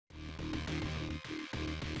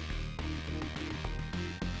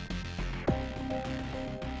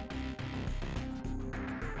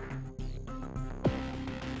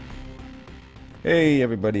Hey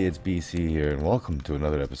everybody, it's BC here, and welcome to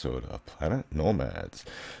another episode of Planet Nomads.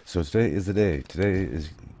 So today is the day. Today is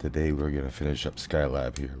the day we're gonna finish up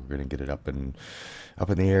Skylab here. We're gonna get it up in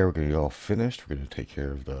the air. We're gonna get all finished. We're gonna take care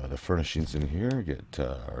of the furnishings in here, get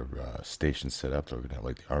our station set up. So we're gonna have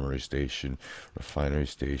like the armory station, refinery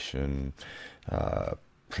station, uh,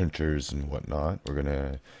 printers and whatnot. We're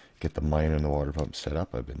gonna get the miner and the water pump set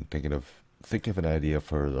up. I've been thinking of an idea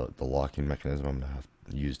for the locking mechanism I'm gonna have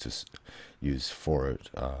use for it.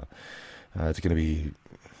 It's going to be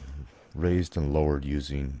raised and lowered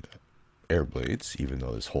using air blades, even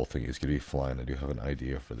though this whole thing is going to be flying. I do have an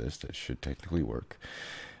idea for this that should technically work.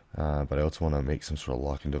 But I also want to make some sort of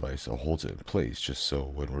locking device that holds it in place, just so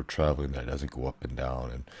when we're traveling, that it doesn't go up and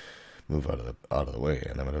down and move out of the way.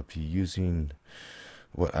 And I'm going to be using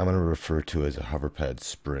what I'm going to refer to as a hover pad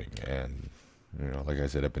spring. And like I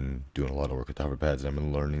said, I've been doing a lot of work with hover pads. I've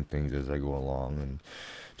been learning things as I go along and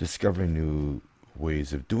discovering new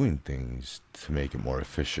ways of doing things to make it more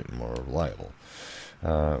efficient and more reliable.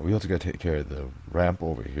 We also got to take care of the ramp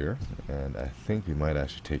over here, and I think we might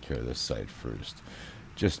actually take care of this side first,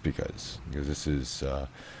 just because this is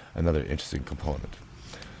another interesting component.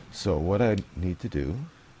 So what I need to do,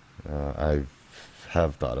 I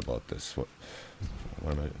have thought about this. What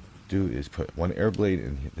I'm going to do is put one air blade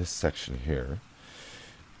in this section here,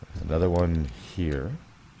 another one here,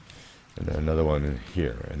 and then another one in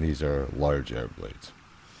here, and these are large air blades.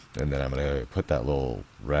 And then I'm going to put that little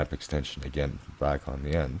ramp extension again back on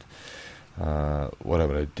the end. What I'm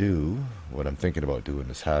going to do, what I'm thinking about doing,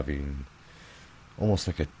 is having almost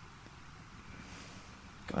like a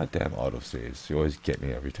goddamn autosaves. You always get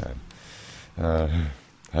me every time.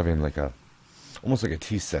 Having like almost like a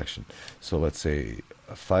T section. So let's say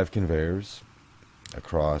 5 conveyors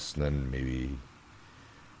across, and then maybe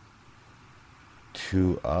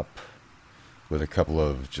 2 up with a couple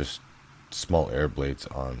of just small air blades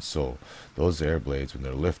on. So those air blades, when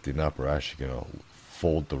they're lifting up, are actually going to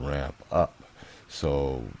fold the ramp up.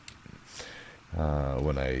 So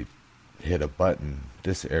when I hit a button,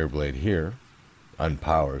 this air blade here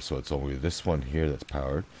unpowers, so it's only this one here that's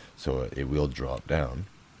powered, so it will drop down.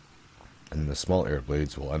 And the small air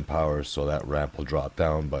blades will unpower, so that ramp will drop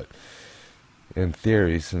down. But in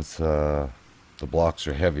theory, since the blocks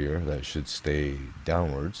are heavier, that should stay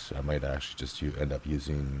downwards. I might actually just end up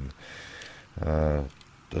using the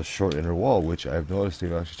short inner wall, which I've noticed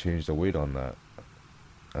they've actually changed the weight on that.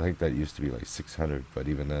 I think that used to be like 600, but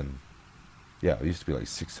even then, yeah, it used to be like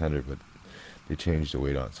 600, but they changed the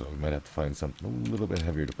weight on, so we might have to find something a little bit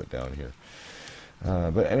heavier to put down here.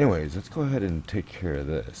 But anyways, let's go ahead and take care of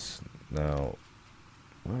this. Now,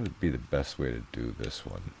 what would be the best way to do this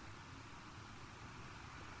one?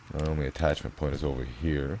 My only attachment point is over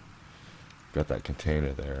here. Got that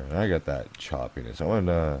container there, and I got that choppiness.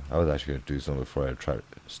 I was actually going to do something before I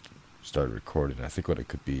started recording. I think what it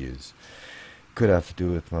could be is, could have to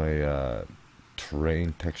do with my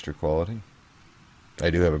terrain texture quality. I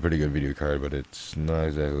do have a pretty good video card, but it's not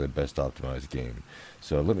exactly the best optimized game.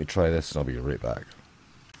 So let me try this, and I'll be right back.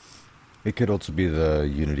 It could also be the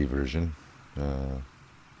Unity version,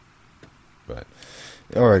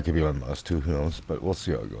 or it could be my mouse too, who knows, but we'll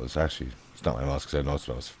see how it goes. Actually, it's not my mouse, because I noticed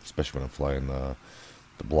when especially when I'm flying the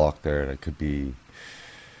block there, and it could be,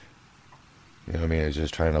 what I mean, it's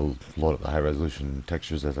just trying to load up the high resolution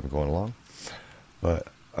textures as I'm going along. But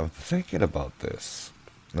I'm thinking about this.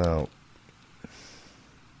 Now,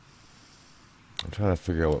 I'm trying to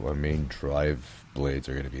figure out what my main drive blades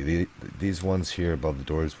are going to be. These ones here above the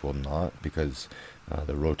doors will not, because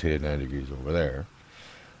they're rotated 90 degrees over there.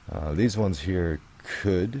 These ones here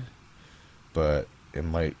could, but it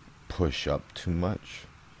might push up too much.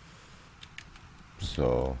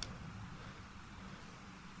 So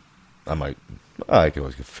I can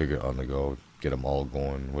always figure it on the go, get them all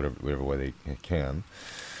going, whatever way they can.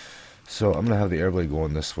 So I'm going to have the air blade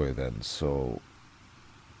going this way then. So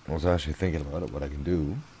I was actually thinking about it, what I can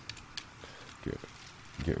do.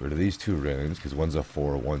 Get rid of these 2 railings, because one's a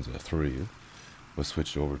 4, one's a 3. We'll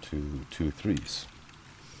switch over to 2 3s.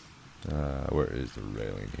 Where is the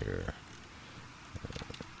railing here?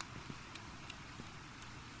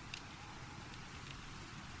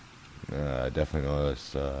 I definitely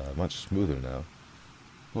noticed much smoother now.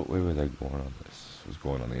 What way was I going on this? I was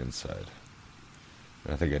going on the inside.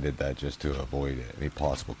 And I think I did that just to avoid any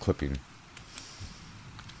possible clipping.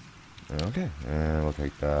 Okay, and we'll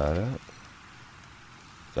take that out.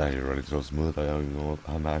 It's actually running so smooth, I don't even know if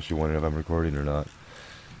I'm actually wondering if I'm recording or not.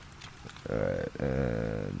 Alright,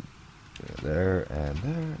 and there and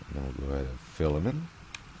there. And then we'll go ahead and fill them in.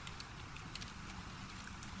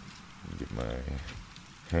 Get my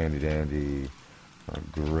handy dandy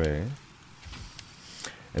gray.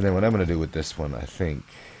 And then what I'm going to do with this one, I think,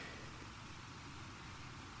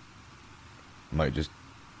 might just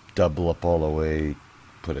double up all the way,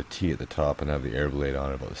 put a T at the top, and have the air blade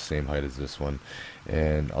on about the same height as this one.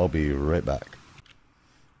 And I'll be right back.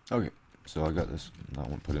 Okay, so I got this, that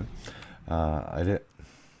one put in. I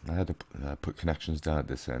had to put connections down at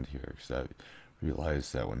this end here, because I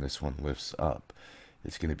realized that when this one lifts up,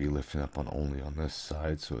 it's going to be lifting up on only on this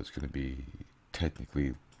side, so it's going to be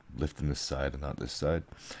technically lifting this side and not this side,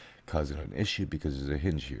 causing an issue because there's a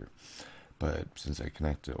hinge here. But since I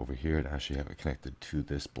connect it over here and actually have it connected to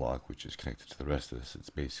this block, which is connected to the rest of this, it's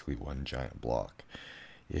basically one giant block.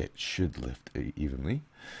 It should lift evenly,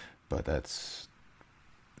 but that's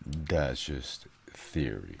just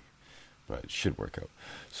theory, but it should work out.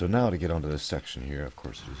 So now to get onto this section here, of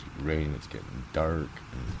course it is raining, it's getting dark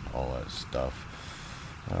and all that stuff.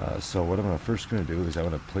 So what I'm first going to do is I'm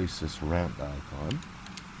going to place this ramp back on.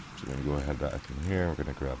 So we're going to go ahead back in here, we're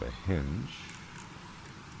going to grab a hinge.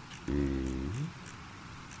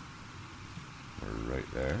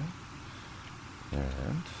 Right there.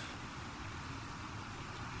 And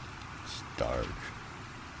it's dark.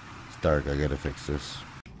 It's dark, I gotta fix this.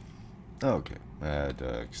 Okay, I had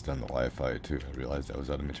to extend the Wi-Fi too. I realized I was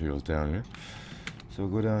out of materials down here. So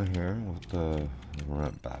we'll go down here with the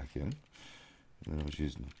ramp back in. And I was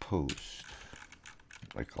using the post.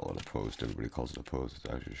 I call it a post, everybody calls it a post.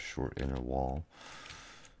 It's actually a short inner wall.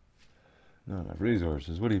 Not enough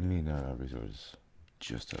resources. What do you mean not enough resources?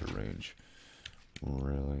 Just out of range.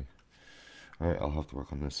 Really? Alright, I'll have to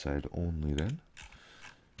work on this side only then.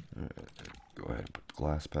 Go ahead and put the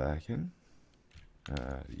glass back in.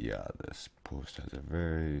 Yeah, this post has a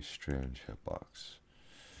very strange hitbox.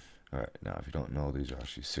 Alright, now if you don't know, these are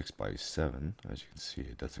actually 6x7. As you can see,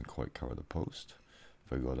 it doesn't quite cover the post.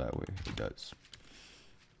 If I go that way, it does.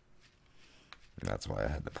 And that's why I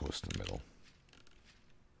had the post in the middle.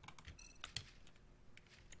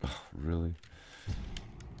 Oh, really?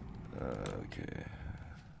 Okay.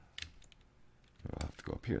 I'll have to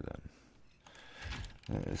go up here then.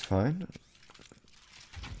 That is fine.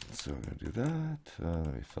 So I'm going to do that.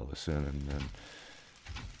 Let me fill this in and then...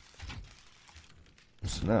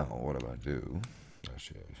 So now what I'm going to do...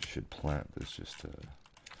 Actually, I should plant this just to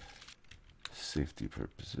safety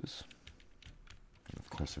purposes. And of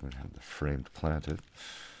course I'm going to have the frame planted.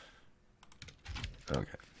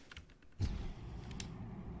 Okay.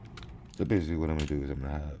 So basically what I'm going to do is I'm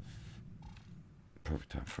going to have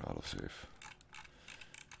perfect time for autosave.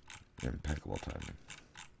 Impeccable timing.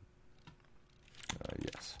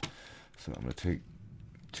 Yes. So I'm going to take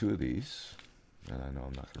 2 of these, and I know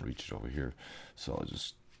I'm not going to reach it over here, so I'll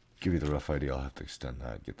just give you the rough idea. I'll have to extend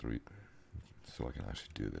that, get the so I can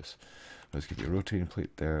actually do this. Let's give you a rotating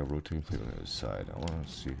plate there, a rotating plate on the other side. I want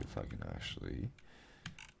to see if I can actually...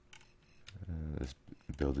 this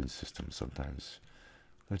building system sometimes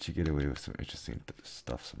lets you get away with some interesting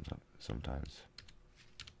stuff sometimes.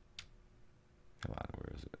 Come on,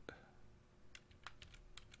 where is it?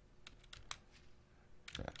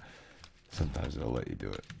 Yeah. Sometimes it'll let you do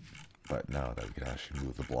it. But now that we can actually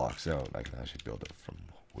move the blocks out, I can actually build it from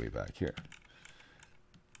way back here.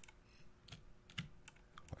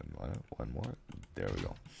 One more. There we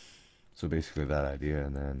go. So basically that idea,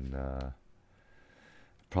 and then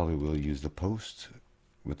probably will use the post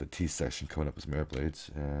with the T section coming up as some air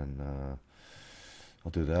blades, and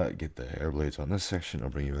I'll do that, get the air blades on this section. I'll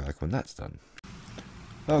bring you back when that's done.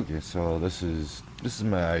 Okay, so this is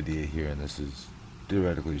my idea here, and this is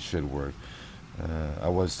theoretically should work. I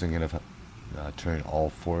was thinking of turning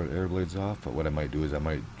all 4 air blades off, but what I might do is I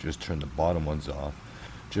might just turn the bottom ones off,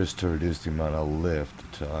 just to reduce the amount of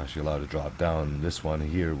lift to actually allow it to drop down. This one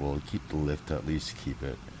here will keep the lift, to at least keep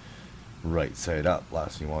it right side up.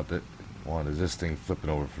 Last thing you want is this thing flipping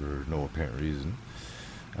over for no apparent reason.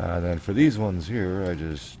 And then for these ones here, I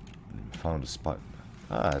just found a spot.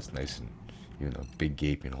 It's nice, and even though big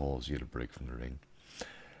gaping holes you had to break from the ring.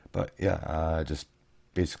 But yeah, I just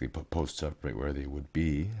basically put posts up right where they would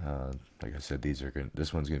be. Like I said,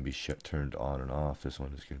 this one's going to be turned on and off. This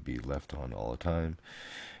one is going to be left on all the time.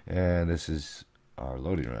 And this is our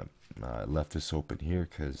loading ramp. I left this open here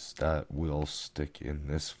because that will stick in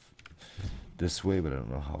this way, but I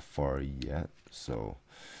don't know how far yet. So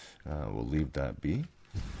we'll leave that be.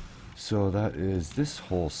 So that is this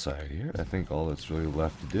whole side here. I think all that's really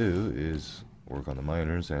left to do is work on the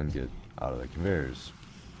miners and get out of the conveyors.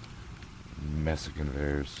 Mess of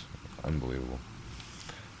conveyors. Unbelievable.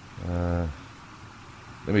 Let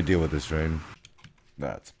me deal with this rain.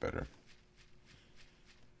 That's better.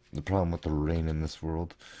 The problem with the rain in this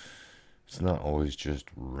world, it's not always just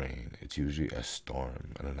rain. It's usually a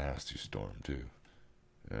storm, and a nasty storm too.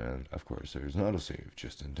 And of course, there's an autosave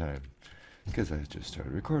just in time because I just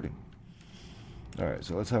started recording. Alright,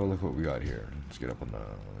 so let's have a look at what we got here. Let's get up on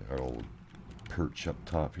our old perch up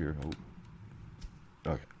top here.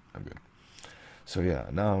 Oh, okay, I'm good. So yeah,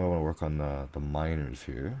 now I want to work on the miners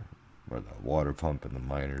here, or the water pump and the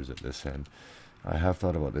miners at this end. I have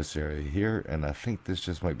thought about this area here, and I think this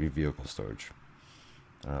just might be vehicle storage.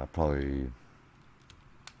 Probably.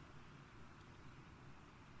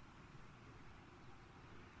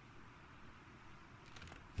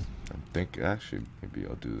 I think actually maybe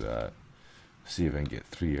I'll do that. See if I can get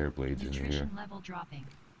 3 air blades in here. Level dropping.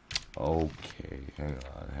 Okay, hang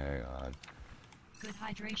on. Good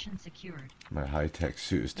hydration secured. My high-tech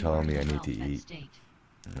suit is telling me I need to eat.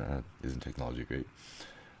 Isn't technology great?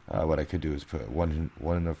 What I could do is put one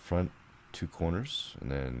in the front, 2 corners,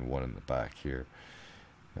 and then 1 in the back here.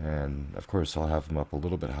 And of course I'll have them up a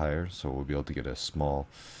little bit higher, so we'll be able to get a small.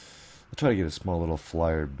 I'll try to get a small little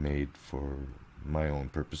flyer made for my own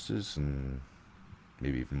purposes, and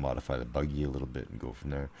maybe even modify the buggy a little bit and go from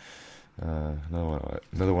there.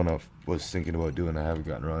 Another one I was thinking about doing, I haven't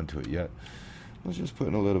gotten around to it yet. I was just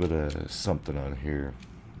putting a little bit of something on here,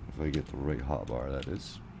 if I get the right hotbar, that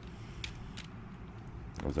is.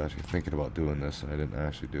 I was actually thinking about doing this, and I didn't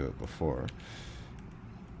actually do it before.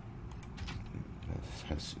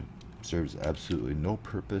 It serves absolutely no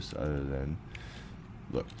purpose other than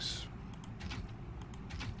looks.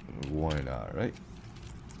 Why not, right?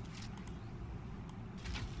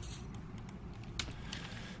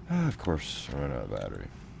 Of course, I ran out of battery.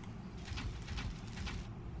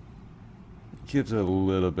 Gives it a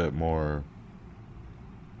little bit more,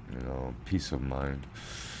 peace of mind.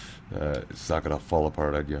 It's not gonna fall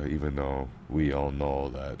apart on you, even though we all know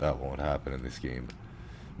that that won't happen in this game.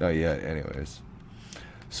 Not yet, anyways.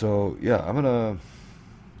 So yeah, I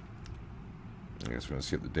guess we're gonna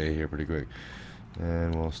skip the day here pretty quick,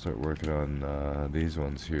 and we'll start working on these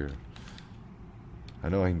ones here. I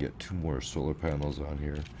know I can get 2 more solar panels on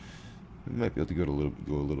here. We might be able to go a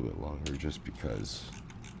little bit longer, just because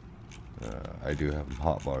I do have them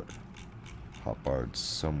hotbarred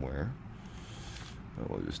somewhere.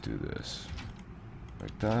 We'll just do this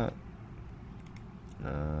like that.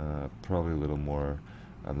 Probably a little more.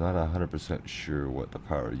 I'm not 100% sure what the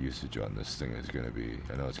power usage on this thing is going to be.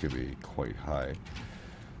 I know it's going to be quite high.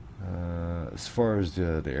 As far as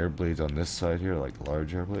the air blades on this side here, like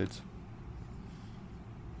large air blades,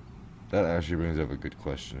 that actually brings up a good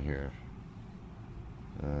question here.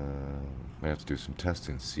 Might have to do some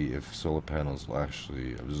testing, see if solar panels will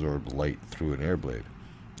actually absorb light through an air blade.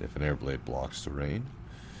 If an air blade blocks the rain.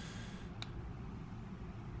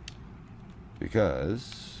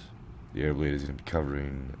 Because the air blade is going to be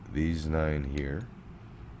covering these 9 here,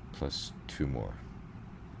 plus 2 more.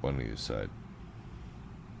 1 on either side.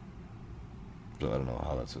 So I don't know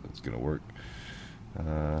how that's going to work.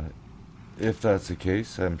 If that's the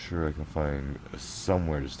case, I'm sure I can find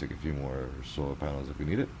somewhere to stick a few more solar panels if we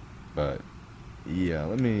need it. But yeah,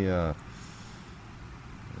 let me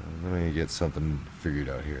get something figured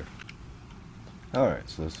out here. Alright,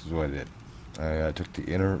 so this is what I did. I took the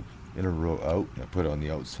inner row out, and I put it on the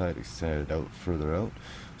outside, extended it out further out.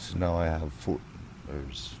 So now I have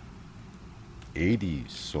there's 80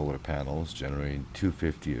 solar panels generating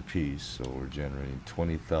 250 apiece, so we're generating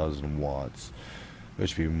 20,000 watts,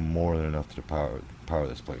 which would be more than enough to power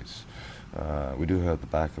this place. We do have the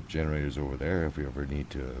backup generators over there if we ever need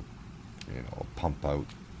to, pump out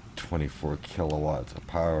 24 kilowatts of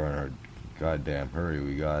power in our goddamn hurry.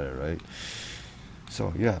 We got it, right?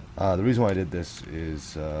 So yeah, the reason why I did this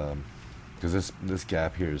is because this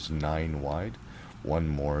gap here is 9 wide. 1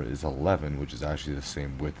 more is 11, which is actually the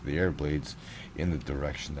same width of the air blades in the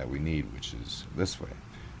direction that we need, which is this way.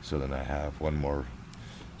 So then I have 1 more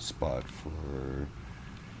spot for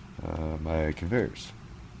my conveyors.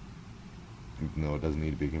 Even though it doesn't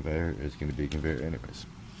need to be a conveyor, it's going to be a conveyor anyways.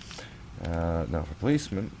 Now for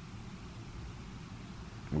placement,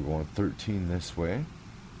 we're going 13 this way.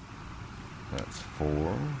 That's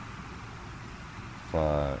 4,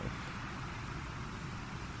 5.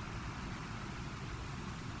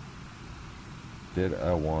 Did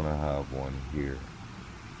I want to have 1 here?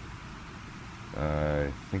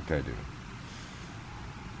 I think I do.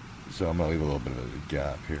 So I'm going to leave a little bit of a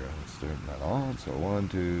gap here. Let's turn that on. So 1,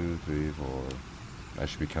 2, 3, 4. I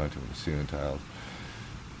should be counting with the ceiling tiles.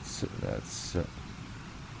 That's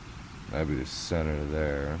that'd be the center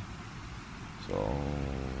there. So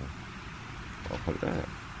I'll put that.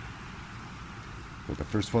 Put the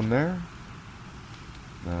first one there.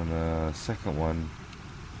 And the second one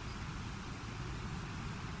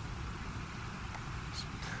is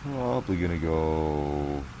probably gonna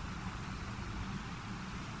go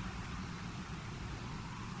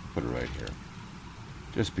put it right here.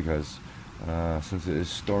 Just because, since it is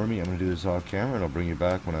stormy, I'm going to do this off camera, and I'll bring you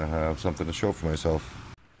back when I have something to show for myself.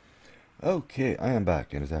 Okay, I am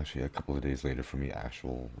back, and it's actually a couple of days later for me,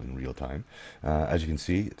 actual in real time. As you can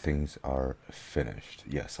see, things are finished.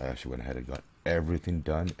 Yes, I actually went ahead and got everything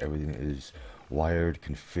done. Everything is wired,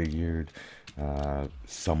 configured,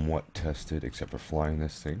 somewhat tested, except for flying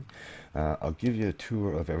this thing. I'll give you a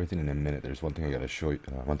tour of everything in a minute. There's one thing I got to show you,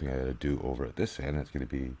 one thing I got to do over at this end. It's going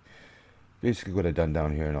to be basically what I've done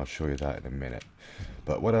down here, and I'll show you that in a minute.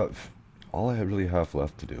 But all I really have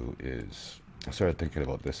left to do is I started thinking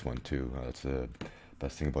about this one too. That's the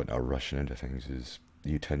best thing about now rushing into things is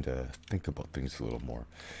you tend to think about things a little more.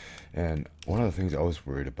 And one of the things I was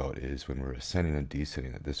worried about is when we're ascending and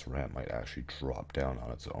descending that this ramp might actually drop down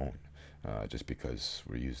on its own. Just because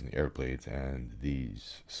we're using the air blades, and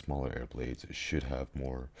these smaller air blades should have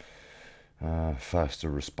more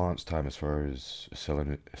faster response time as far as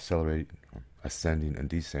ascending and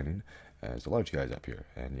descending as the large guys up here.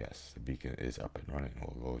 And yes, the beacon is up and running.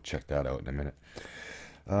 We'll go check that out in a minute.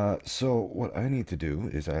 So what I need to do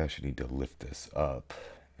is I actually need to lift this up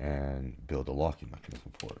and build a locking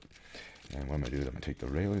mechanism for it. And what I'm going to do is I'm going to take the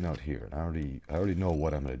railing out here. And I already know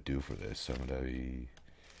what I'm going to do for this. So I'm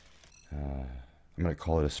going to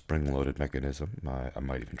call it a spring-loaded mechanism. I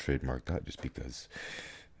might even trademark that just because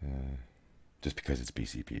it's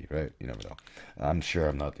BCP, right? You never know. I'm sure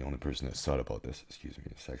I'm not the only person that's thought about this. Excuse me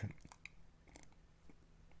a second.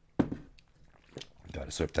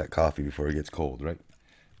 Gotta sip that coffee before it gets cold, right?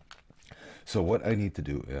 So what I need to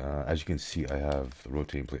do, as you can see, I have the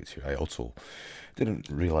rotating plates here. I also didn't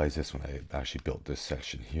realize this when I actually built this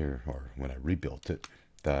section here, or when I rebuilt it,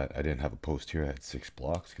 that I didn't have a post here. I had 6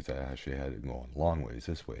 blocks because I actually had it going long ways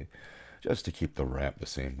this way, just to keep the ramp the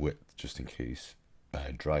same width, just in case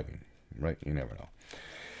bad driving, right? You never know.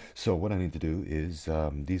 So what I need to do is,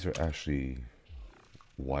 these are actually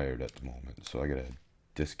wired at the moment, so I gotta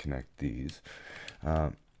disconnect these.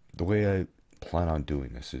 The way I plan on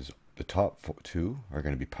doing this is the top 2 are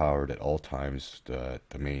going to be powered at all times. The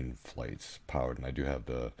main flight's powered, and I do have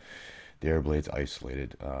the air blades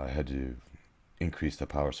isolated. I had to increase the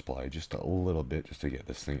power supply just a little bit just to get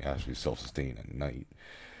this thing actually self-sustained at night.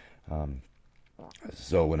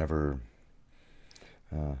 So whenever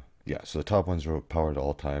so the top ones are powered at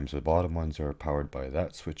all times. The bottom ones are powered by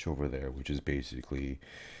that switch over there, which is basically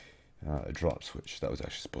a drop switch. That was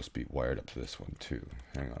actually supposed to be wired up to this one too.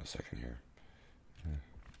 Hang on a second here.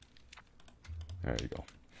 There you go.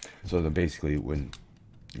 So then basically when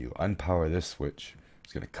you unpower this switch,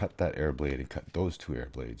 it's going to cut that air blade and cut those 2 air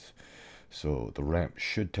blades. So the ramp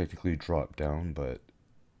should technically drop down, but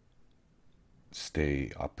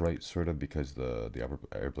stay upright sort of, because the upper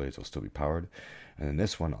air blades will still be powered. And then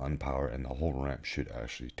this one unpower, and the whole ramp should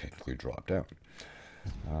actually technically drop down.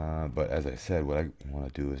 But as I said, what I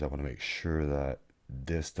want to do is I want to make sure that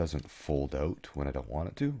this doesn't fold out when I don't want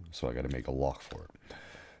it to, so I got to make a lock for it.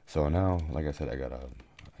 So now, like I said, I gotta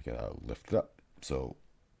lift it up. So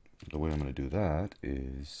the way I'm going to do that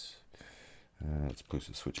is, let's push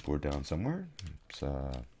the switchboard down somewhere.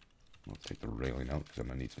 Let's take the railing out because I'm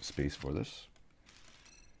going to need some space for this.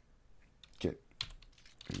 Okay,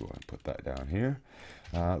 go ahead and put that down here.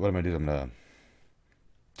 What I'm going to do is I'm going to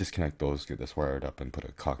disconnect those, get this wired up, and put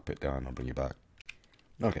a cockpit down. I'll bring you back.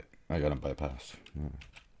 Okay, I got them bypassed.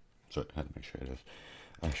 Sorry, I had to make sure it is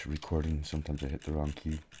actually recording. Sometimes I hit the wrong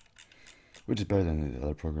key, which is better than the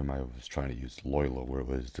other program I was trying to use, Loylo, where it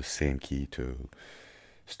was the same key to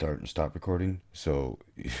start and stop recording. So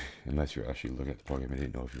unless you're actually looking at the program, I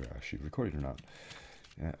didn't know if you were actually recording or not.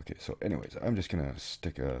 Yeah, okay, so anyways, I'm just gonna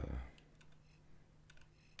stick a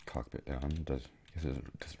cockpit down. I guess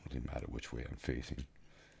it doesn't really matter which way I'm facing.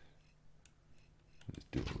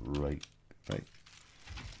 Just do it right. Okay,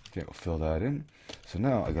 we'll fill that in. So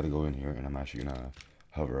now I gotta go in here, and I'm actually gonna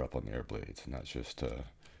hover up on the air blades, and that's just to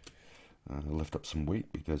lift up some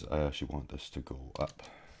weight, because I actually want this to go up.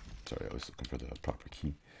 Sorry, I was looking for the proper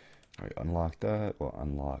key. Alright, unlock that. We'll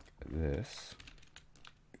unlock this.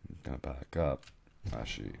 I'm gonna back up.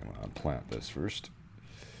 Actually, I'm gonna unplant this first.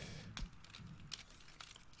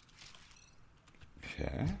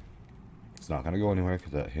 Okay. It's not gonna go anywhere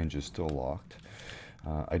because that hinge is still locked.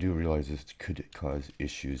 I do realize this could cause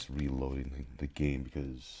issues reloading the game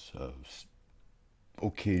because of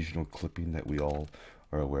occasional clipping that we all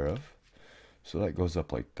are aware of. So that goes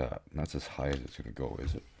up like that, and that's as high as it's going to go,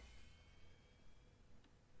 is it?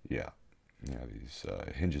 Yeah, these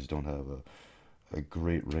hinges don't have a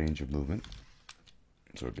great range of movement,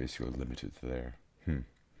 so we're basically limited to there.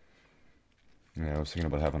 Yeah, I was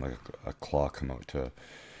thinking about having like a claw come out to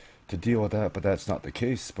to deal with that, but that's not the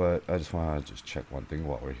case. But I just want to just check one thing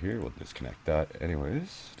while we're here. We'll disconnect that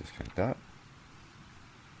anyways. Disconnect that.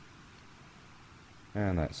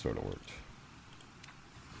 And that sort of worked.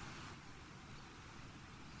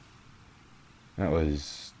 That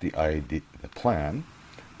was the idea, the plan,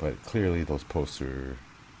 but clearly those posts are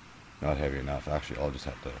not heavy enough. Actually, I'll just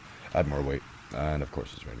have to add more weight, and of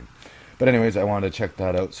course it's raining. But anyways, I wanted to check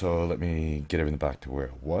that out, so let me get everything back to where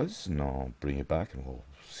it was, and I'll bring it back, and we'll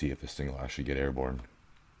see if this thing will actually get airborne.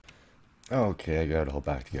 Okay, I got it all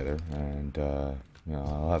back together, and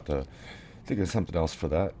I'll have to think of something else for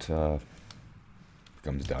that.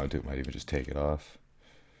 Comes down to it, might even just take it off.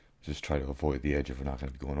 Just try to avoid the edge if we're not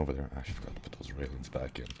going to be going over there. I actually forgot to put those railings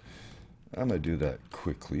back in. I'm going to do that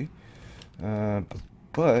quickly.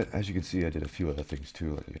 But as you can see, I did a few other things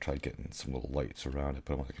too. Like I tried getting some little lights around. I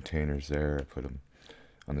put them on the containers there. I put them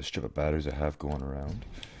on the strip of batteries I have going around.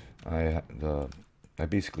 I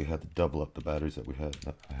basically had to double up the batteries that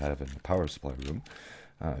I have in the power supply room,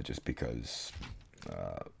 just because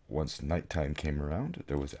once nighttime came around,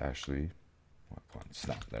 there was actually come on,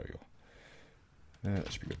 snap. There we go.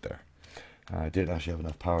 That should be good there. I did actually have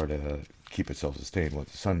enough power to keep it self-sustained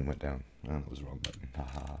once the sun went down. Oh, that was the wrong button.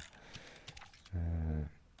 Haha.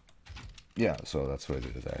 Yeah, so that's what I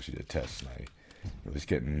did. Is I actually did tests, and it was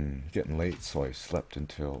getting late, so I slept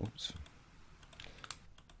until. Oops.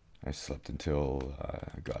 I slept until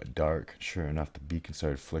it got dark. Sure enough, the beacon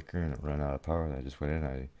started flickering and it ran out of power. And I just went in.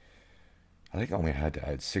 I think I only had to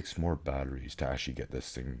add 6 more batteries to actually get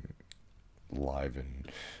this thing alive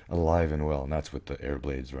and well, and that's with the air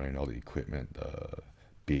blades running, all the equipment, the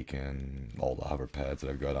beacon, all the hover pads that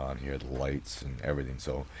I've got on here, the lights and everything.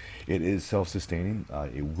 So it is self-sustaining.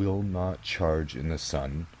 It will not charge in the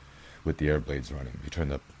sun with the air blades running. If you turn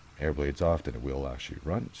the air blades off, then it will actually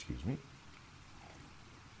run. Excuse me.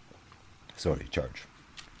 Sorry, charge.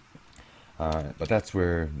 But that's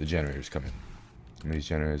where the generators come in. And these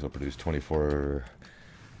generators will produce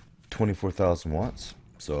 24,000 watts.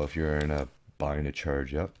 So if you're in a bind to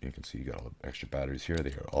charge up, you can see you got all the extra batteries here.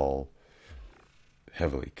 They are all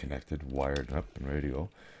heavily connected, wired up, and ready to go.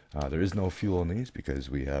 There is no fuel in these because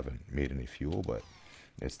we haven't made any fuel, but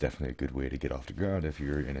it's definitely a good way to get off the ground if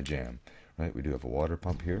you're in a jam, right? We do have a water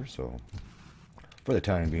pump here, so for the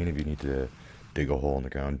time being, if you need to dig a hole in the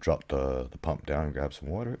ground, drop the pump down and grab some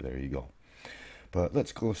water, there you go. But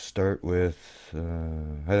let's go start with,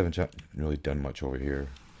 I haven't really done much over here.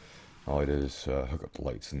 All I did is hook up the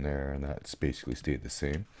lights in there, and that's basically stayed the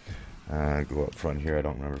same. Go up front here. I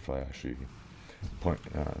don't remember if I actually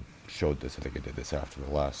showed this. I think I did this after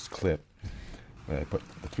the last clip. But I put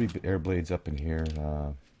the 3 air blades up in here.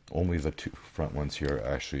 Only the 2 front ones here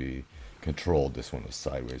actually controlled. This one was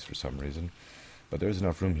sideways for some reason. But there's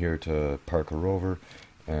enough room here to park a rover,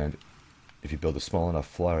 and if you build a small enough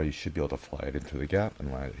flyer, you should be able to fly it into the gap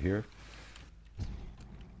and land it here.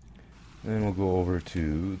 Then we'll go over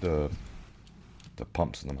to the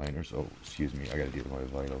pumps and the miners. Oh, excuse me, I gotta deal with my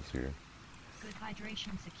vitals here. Good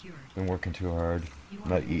hydration secured. Been working too hard,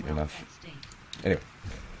 not eating enough. State. Anyway,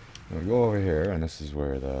 we'll go over here, and this is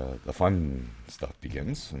where the fun stuff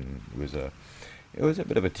begins. And it was a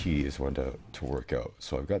bit of a tedious one to work out.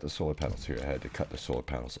 So I've got the solar panels here. I had to cut the solar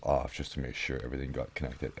panels off just to make sure everything got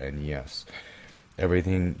connected. And yes,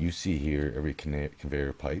 everything you see here, every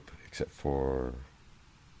conveyor pipe, except for,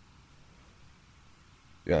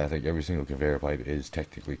 yeah, I think every single conveyor pipe is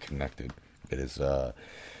technically connected. It is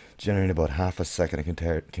generating about half a second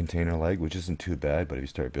a container lag, which isn't too bad, but if you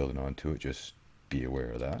start building onto it, just be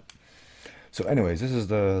aware of that. So anyways, this is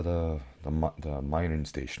the mining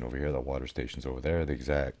station over here. The water station's over there. The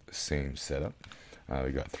exact same setup.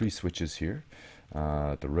 We got 3 switches here.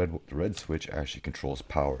 The red switch actually controls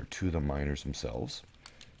power to the miners themselves.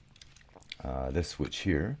 This switch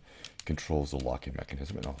here controls the locking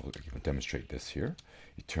mechanism, and I'll demonstrate this here.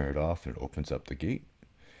 You turn it off and it opens up the gate,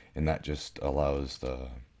 and that just allows the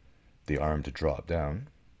arm to drop down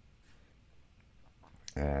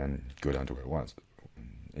and go down to where it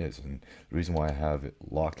is. And the reason why I have it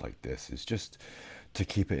locked like this is just to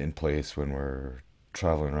keep it in place when we're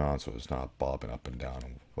traveling around, so it's not bobbing up and down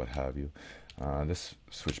and what have you. This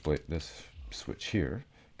switch here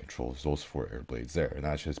controls those 4 air blades there, and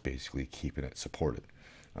that's just basically keeping it supported.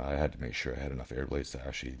 I had to make sure I had enough air blades to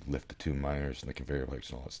actually lift the 2 miners and the conveyor pipes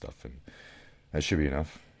and all that stuff, and that should be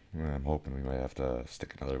enough. I'm hoping we might have to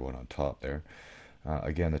stick another one on top there.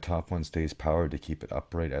 Again, the top one stays powered to keep it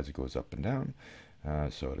upright as it goes up and down.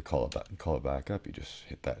 So to call it back up, you just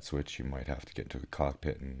hit that switch. You might have to get into the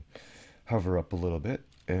cockpit and hover up a little bit,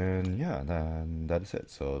 and yeah, then that's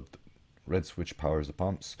it. So the red switch powers the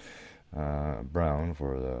pumps. Brown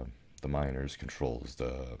for the miners controls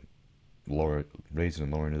the raising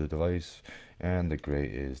and lowering of the device, and the gray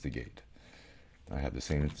is the gate. I have the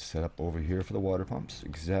same setup over here for the water pumps,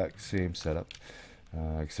 exact same setup,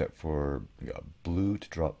 except for blue to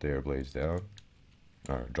drop the air blades down,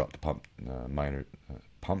 or drop the minor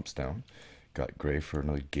pumps down. Got gray for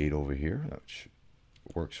another gate over here, which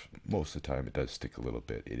works most of the time. It does stick a little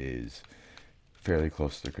bit. It is fairly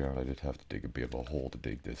close to the ground. I did have to dig a bit of a hole to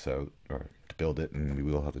dig this out, or to build it, and we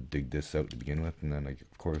will have to dig this out to begin with. And then,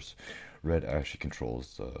 of course, red actually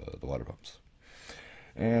controls the water pumps.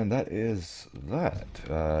 And that is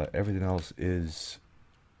that. Everything else is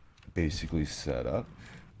basically set up.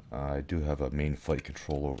 I do have a main flight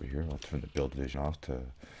control over here. I'll turn the build vision off to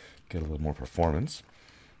get a little more performance.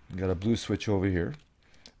 Got a blue switch over here.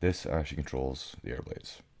 This actually controls the air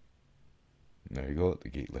blades. And there you go. The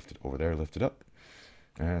gate lifted over there, lifted up.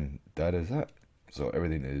 And that is that. So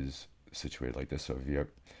everything is situated like this. So if you're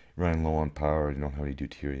running low on power and you don't have any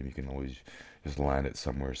deuterium, you can always just land it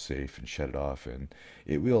somewhere safe and shut it off, and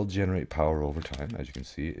it will generate power over time. As you can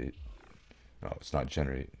see, it's not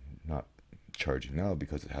charging now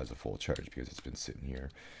because it has a full charge, because it's been sitting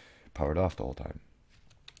here powered off the whole time.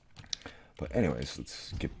 But anyways,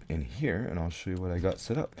 let's get in here and I'll show you what I got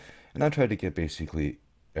set up. And I tried to get basically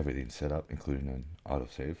everything set up, including an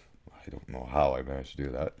autosave. I don't know how I managed to do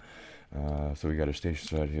that. So we got our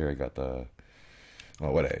stations right here. I got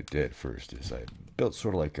what I did first is I built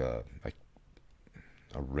sort of like a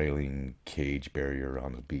railing cage barrier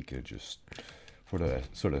around the beacon, just for the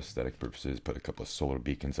sort of aesthetic purposes. Put a couple of solar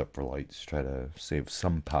beacons up for lights, try to save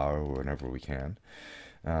some power whenever we can.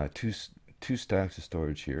 Two stacks of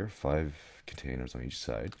storage here, 5 containers on each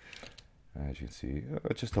side. As you can see,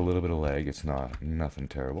 just a little bit of lag. It's nothing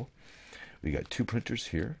terrible. We got 2 printers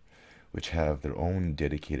here, which have their own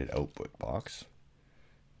dedicated output box.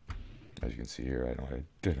 As you can see here, I know I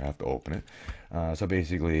didn't have to open it. So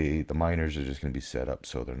basically, the miners are just going to be set up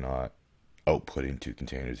so they're not outputting 2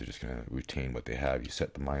 containers. They're just going to retain what they have. You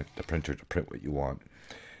set the printer to print what you want.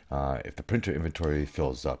 If the printer inventory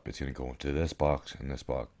fills up, it's going to go into this box and this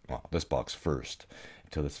box. Well, this box first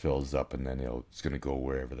until this fills up, and then it's going to go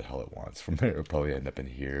wherever the hell it wants. From there, it'll probably end up in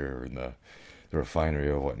here or in the refinery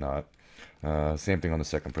or whatnot. Same thing on the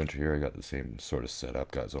second printer here. I got the same sort of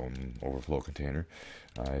setup. Got its own overflow container.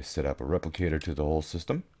 I set up a replicator to the whole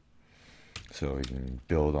system, so we can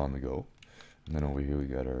build on the go. And then over here we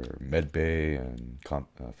got our med bay and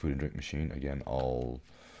food and drink machine. Again, all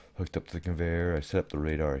hooked up to the conveyor. I set up the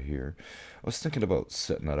radar here. I was thinking about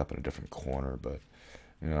setting that up in a different corner, but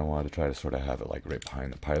I wanted to try to sort of have it like right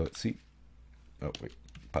behind the pilot seat. Oh wait,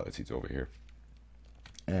 pilot seat's over here.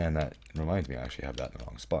 And that reminds me, I actually have that in the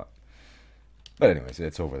wrong spot. But anyways,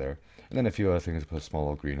 it's over there. And then a few other things. Put a small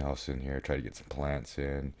little greenhouse in here. Try to get some plants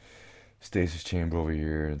in. Stasis chamber over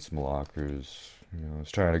here and some lockers. I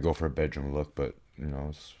was trying to go for a bedroom look, but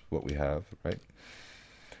it's what we have, right?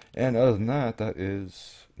 And other than that, that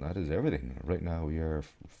is everything. Right now we are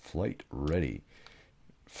flight ready.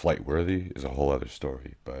 Flight worthy is a whole other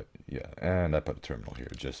story, but yeah. And I put a terminal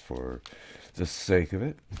here just for the sake of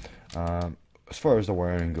it. As far as the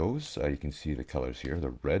wiring goes, you can see the colors here.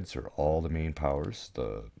 The reds are all the main powers.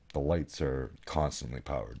 The lights are constantly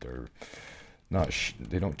powered. They're not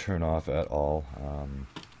they don't turn off at all.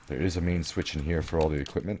 There is a main switch in here for all the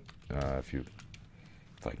equipment. If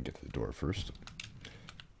I can get to the door first.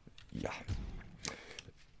 Yeah.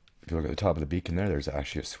 If you look at the top of the beacon there's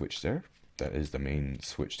actually a switch there. That is the main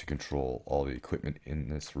switch to control all the equipment in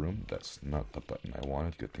this room. That's not the button I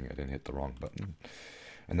wanted. Good thing I didn't hit the wrong button.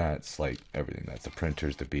 And that's like everything. That's the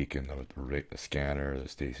printers, the beacon, the scanner, the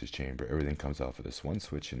stasis chamber. Everything comes off of this one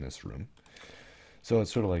switch in this room. So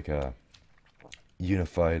it's sort of like a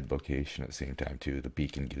unified location at the same time too. The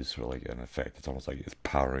beacon gives sort of like an effect. It's almost like it's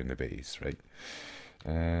powering the base, right?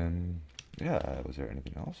 And yeah, was there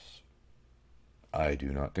anything else? I do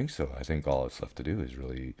not think so. I think all that's left to do is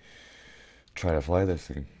really try to fly this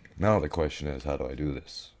thing. Now the question is, how do I do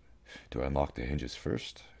this? Do I unlock the hinges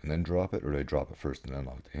first and then drop it, or do I drop it first and then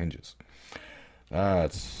unlock the hinges?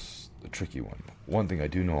 That's the tricky one. One thing I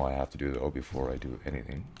do know I have to do though before I do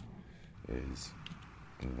anything is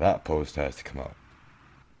that post has to come out.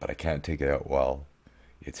 But I can't take it out while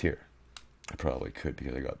it's here. I probably could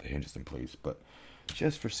because I got the hinges in place, but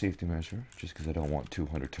just for safety measure, just because I don't want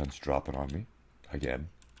 200 tons dropping on me, again,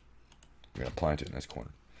 I'm going to plant it in this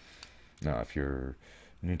corner. Now, if you're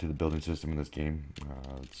new to the building system in this game,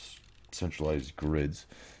 it's centralized grids.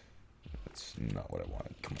 That's not what I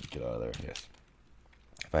wanted. Come on, get out of there. Yes.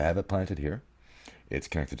 If I have it planted here, it's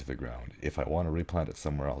connected to the ground. If I want to replant it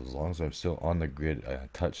somewhere else, as long as I'm still on the grid, I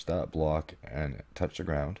touch that block and touch the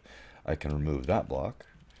ground, I can remove that block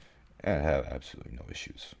and have absolutely no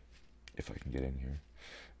issues. if I can get in here.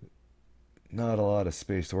 Not a lot of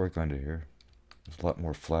space to work under here. It's a lot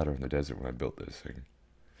more flatter in the desert when I built this thing.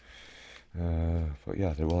 But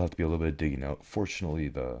yeah, there will have to be a little bit of digging out. Fortunately,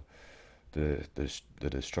 the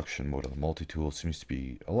destruction mode of the multi-tool seems to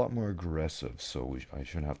be a lot more aggressive, so I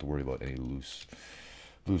shouldn't have to worry about any loose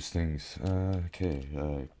things. Okay,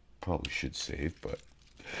 I probably should save, but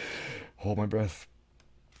hold my breath.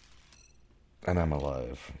 And I'm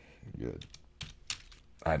alive. Good.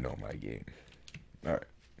 I know my game. Alright.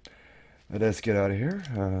 Let's get out of here.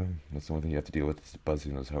 That's the only thing you have to deal with is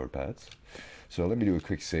buzzing those hover pads. So let me do a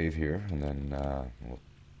quick save here, and then we'll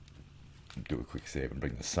do a quick save and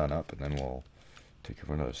bring the sun up, and then we'll take it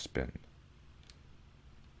for another spin.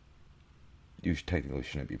 You technically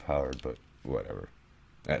shouldn't be powered, but whatever.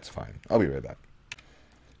 That's fine. I'll be right back.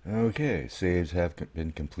 Okay, saves have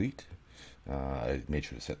been complete. I made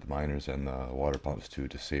sure to set the miners and the water pumps to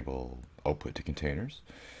disable output to containers.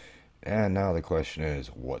 And now the question is,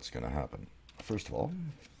 what's going to happen? First of all,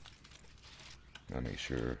 I'll make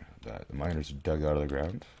sure that the miners are dug out of the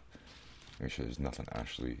ground. Make sure there's nothing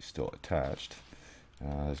actually still attached.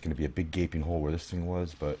 There's going to be a big gaping hole where this thing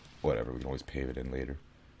was, but whatever, we can always pave it in later.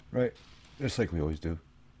 Right? Just like we always do.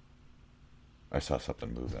 I saw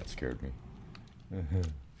something move, that scared me.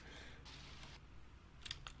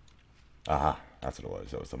 Aha, that's what it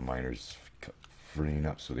was. That was the miners freeing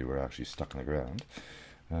up, so they were actually stuck on the ground.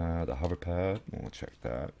 The hover pad, we'll check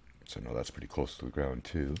that. So no, that's pretty close to the ground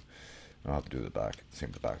too. I'll have to do the back,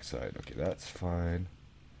 same with the back side. Okay, that's fine.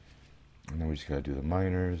 And then we just gotta do the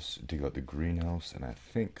miners, dig out the greenhouse, and I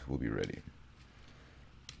think we'll be ready.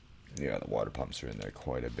 Yeah, the water pumps are in there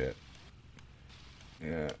quite a bit.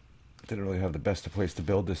 Yeah, didn't really have the best of place to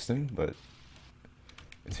build this thing, but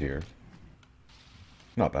it's here.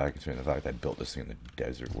 Not bad considering the fact I built this thing in the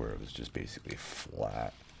desert where it was just basically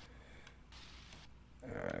flat.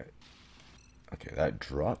 Alright. Okay, that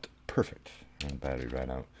dropped. Perfect. And battery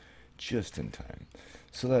ran out just in time.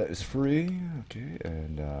 So that is free. Okay,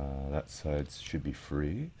 and that side should be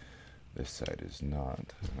free. This side is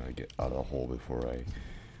not. I'm going to get out of the hole before I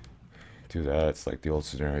do that. It's like the old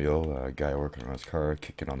scenario. A guy working on his car,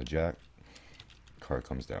 kicking on the jack. Car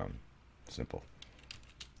comes down. Simple.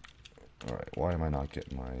 Alright, why am I not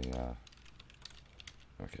getting my...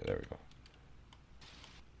 Okay, there we go.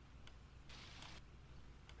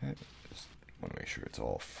 Okay, just want to make sure it's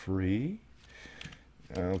all free.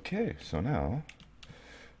 Okay, so now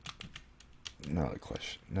the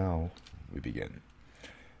question. Now we begin.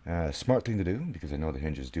 Smart thing to do, because I know the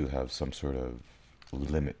hinges do have some sort of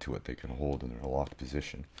limit to what they can hold in their locked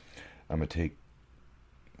position. I'm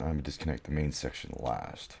gonna disconnect the main section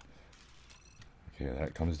last. Okay,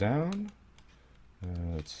 that comes down.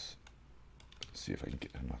 Let's see if I can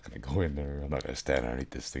get. I'm not gonna go in there. I'm not gonna stand underneath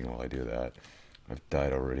this thing while I do that. I've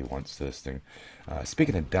died already once to this thing.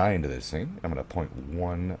 Speaking of dying to this thing, I'm going to point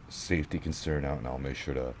one safety concern out, and I'll make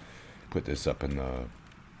sure to put this up in the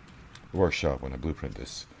workshop when I blueprint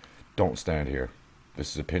this. Don't stand here.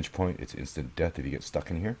 This is a pinch point. It's instant death if you get stuck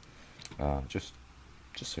in here. Just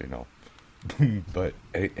so you know. But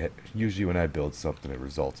usually when I build something, it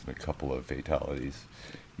results in a couple of fatalities.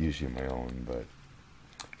 Usually my own, but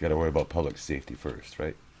you got to worry about public safety first,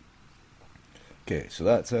 right? Okay, so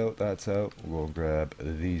that's out, that's out. We'll grab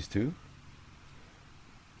these two.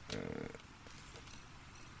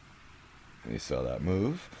 You saw that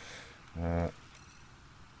move.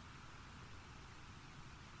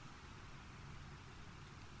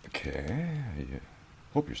 Okay,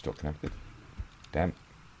 hope you're still connected. Damn it.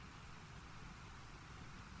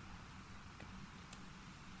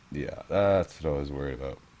 Yeah, that's what I was worried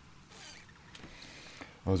about.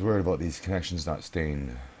 I was worried about these connections not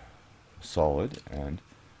staying solid, and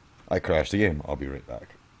I crashed the game. I'll be right back.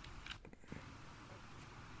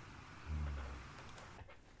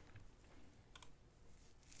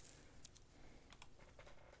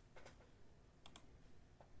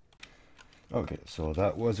 Okay, so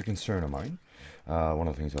that was a concern of mine. One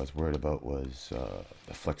of the things I was worried about was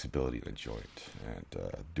the flexibility of the joint. And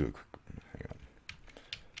do a quick, hang on.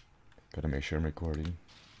 Gotta make sure I'm recording.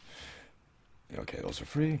 Okay, those are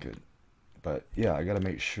free, good. But yeah, I gotta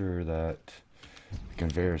make sure that the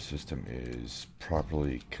conveyor system is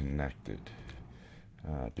properly connected.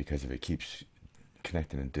 Because if it keeps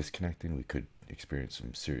connecting and disconnecting, we could experience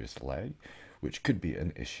some serious lag, which could be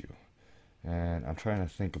an issue. And I'm trying to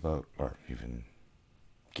think about, or even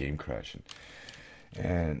game crashing.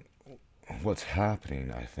 And what's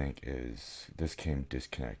happening, I think, is this came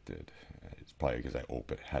disconnected. It's probably because I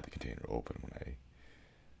had the container open when I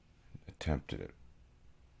attempted it.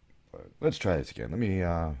 But let's try this again. Let me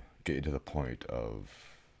get you to the point of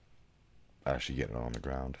actually getting it on the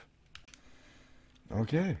ground.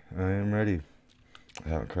 Okay, I am ready. I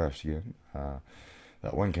haven't crashed again.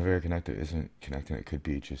 That one conveyor connector isn't connecting. It could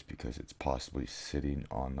be just because it's possibly sitting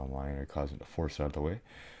on the line or causing it to force out of the way.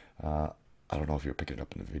 Uh, I don't know if you're picking it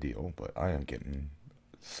up in the video, but I am getting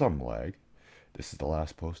some lag. This is the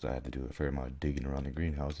last post. I had to do a fair amount of digging around the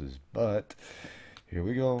greenhouses, but here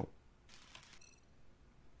we go.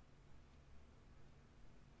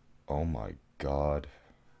 Oh my god.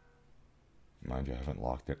 Mind you, I haven't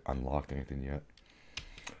unlocked anything yet.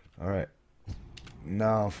 Alright,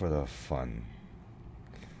 now for the fun.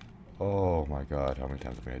 Oh my god, how many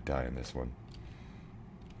times am I going to die in this one?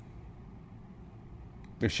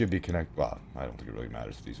 They should be connected. Well, I don't think it really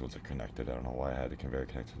matters if these ones are connected. I don't know why I had the conveyor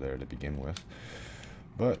connector there to begin with.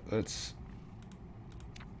 But let's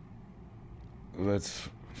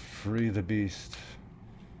free the beast.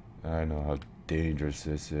 I know how dangerous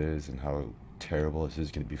this is and how terrible this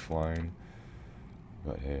is going to be flying.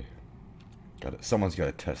 But hey, someone's got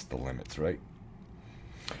to test the limits, right?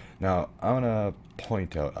 Now, I want to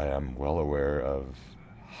point out I am well aware of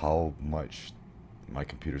how much my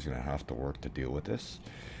computer's going to have to work to deal with this.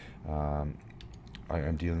 I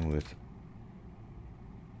am dealing with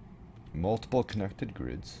multiple connected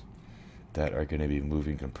grids that are going to be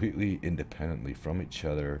moving completely independently from each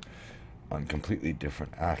other on completely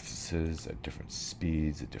different axes, at different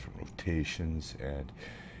speeds, at different rotations, and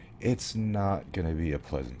it's not going to be a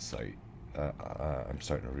pleasant sight. I'm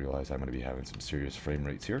starting to realize I'm going to be having some serious frame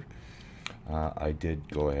rates here. I did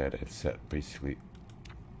go ahead and set basically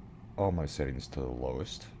all my settings to the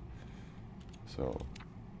lowest, so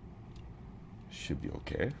should be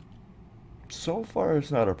okay. So far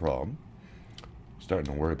it's not a problem.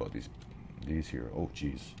 Starting to worry about these here. Oh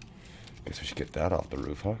geez, guess we should get that off the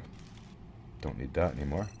roof, huh? Don't need that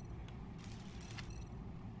anymore.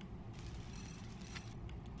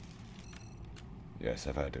 Yes,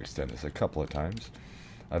 I've had to extend this a couple of times.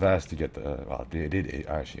 I've asked to get the, well, they did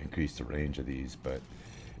actually increase the range of these, but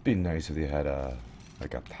it'd be nice if they had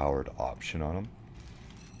like a powered option on them,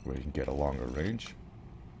 where you can get a longer range.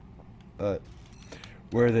 But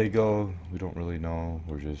where they go, we don't really know.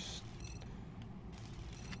 We're just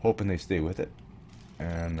hoping they stay with it,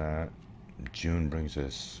 and June brings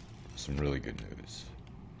us some really good news.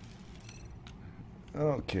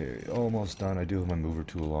 Okay, almost done. I do have my mover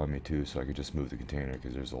tool on me too, so I could just move the container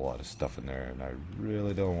because there's a lot of stuff in there, and I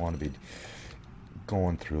really don't want to be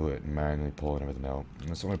going through it and manually pulling everything out. And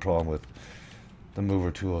that's the only problem with the mover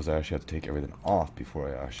tool is I actually have to take everything off before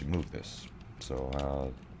I actually move this.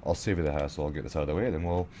 So I'll save you the hassle. I'll get this out of the way, then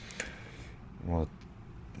we'll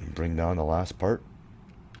bring down the last part.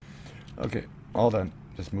 Okay, all done.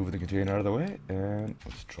 Just move the container out of the way, and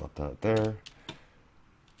let's drop that there.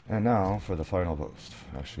 And now for the final post.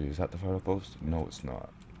 Actually, is that the final post? No, it's not.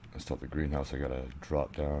 I still have the greenhouse I gotta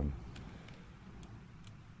drop down.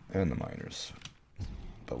 And the miners.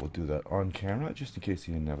 But we'll do that on camera, just in case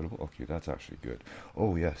the inevitable. Okay, that's actually good.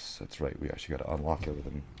 Oh yes, that's right. We actually gotta unlock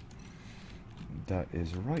everything. That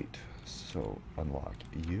is right. So, unlock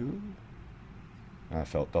you. I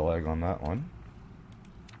felt the lag on that one.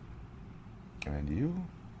 And you.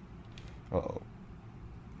 Uh-oh.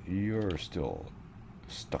 You're still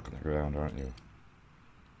stuck in the ground, aren't you?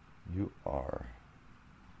 You are.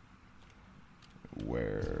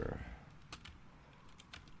 Where?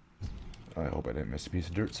 I hope I didn't miss a piece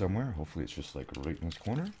of dirt somewhere. Hopefully it's just like right in this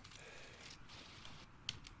corner.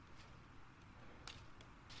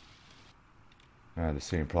 I had the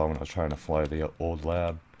same problem when I was trying to fly the old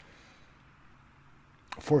lab.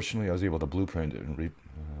 Fortunately, I was able to blueprint it and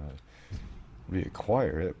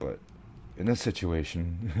reacquire it, but in this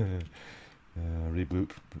situation,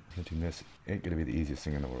 reblueprinting this ain't going to be the easiest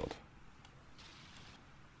thing in the world.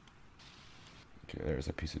 Okay, there's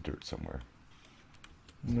a piece of dirt somewhere.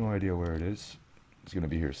 No idea where it is. It's going to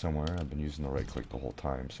be here somewhere. I've been using the right click the whole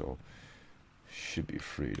time, so should be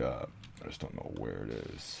freed up. I just don't know where it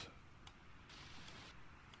is.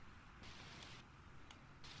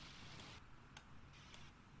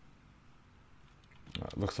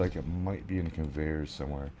 It looks like it might be in the conveyors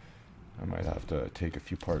somewhere. I might have to take a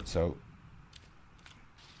few parts out.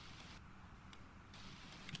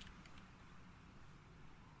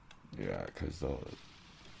 Yeah, because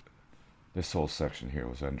this whole section here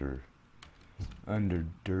was under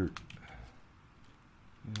dirt.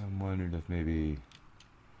 Yeah, I'm wondering if maybe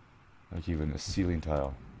like even the ceiling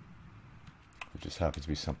tile. It just happens to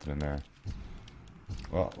be something in there.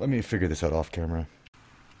 Well, let me figure this out off camera.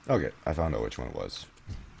 Okay, I found out which one it was.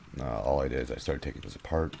 All I did is I started taking this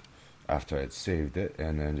apart after I had saved it,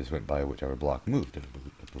 and then just went by whichever block moved. And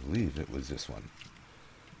I believe it was this one.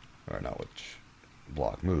 Or not which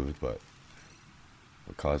block moved, but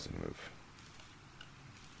what caused it to move.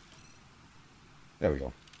 There we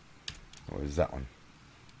go. What is that one?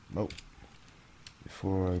 Oh,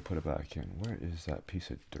 before I put it back in, where is that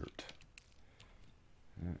piece of dirt?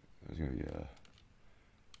 There's gonna be a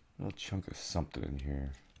little chunk of something in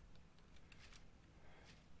here.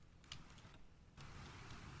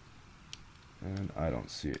 And I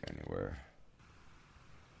don't see it anywhere.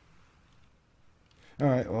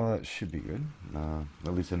 Alright, well that should be good.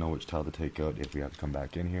 At least I know which tile to take out if we have to come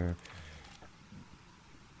back in here.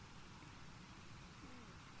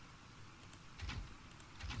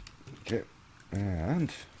 Okay,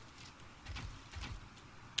 and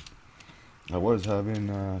I was having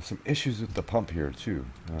some issues with the pump here too.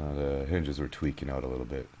 The hinges were tweaking out a little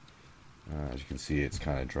bit. As you can see, it's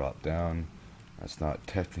kind of dropped down. That's not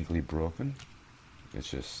technically broken. It's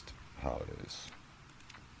just how it is.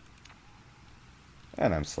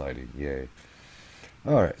 And I'm sliding, yay.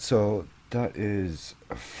 Alright, so that is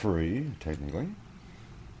free, technically.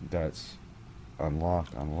 That's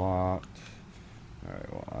unlocked. Alright,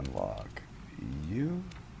 we'll unlock you.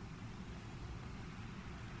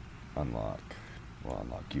 We'll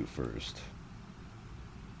unlock you first.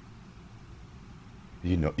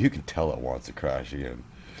 You know, you can tell it wants to crash again.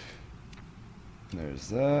 There's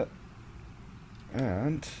that.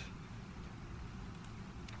 And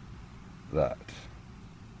that.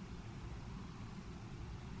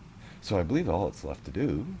 So I believe all it's left to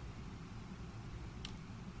do,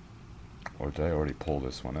 or did I already pull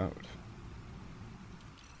this one out?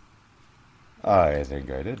 I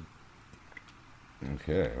think I did.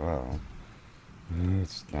 Okay, well,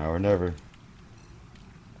 it's now or never.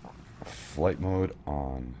 Flight mode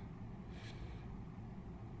on.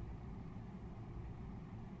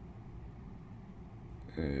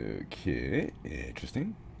 Okay,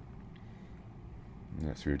 interesting.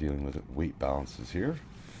 Yes, we're dealing with weight balances here.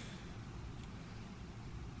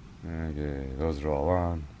 Okay, those are all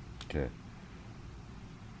on. Okay.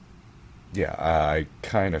 Yeah, I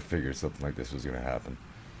kind of figured something like this was going to happen.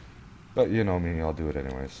 But you know me, I'll do it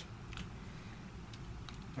anyways.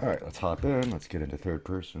 Alright, let's hop in. Let's get into third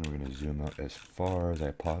person. We're going to zoom out as far as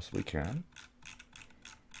I possibly can.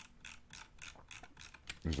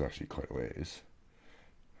 There's actually quite a ways.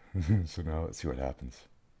 So now let's see what happens.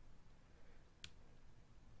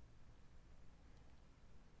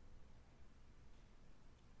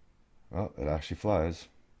 Well, it actually flies.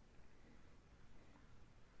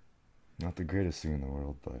 Not the greatest thing in the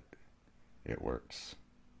world, but it works.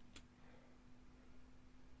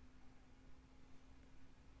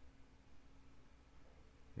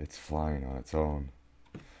 It's flying on its own.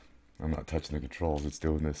 I'm not touching the controls, it's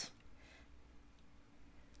doing this.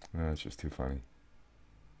 That's just too funny.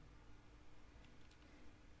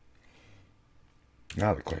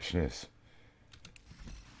 Now the question is,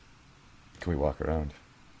 can we walk around?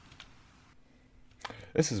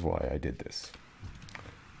 This is why I did this.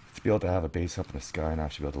 To be able to have a base up in the sky and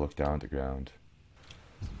actually be able to look down at the ground.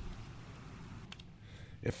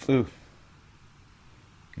 It flew.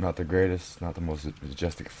 Not the greatest, not the most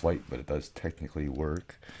majestic flight, but it does technically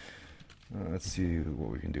work. Let's see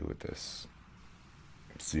what we can do with this.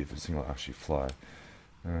 Let's see if this thing will actually fly.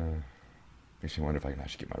 Makes me wonder if I can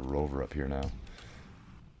actually get my rover up here now.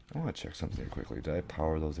 I want to check something here quickly. Did I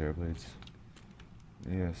power those air blades?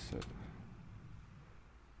 Yes.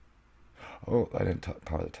 Oh, I didn't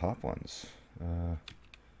power the top ones.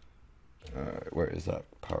 Where is that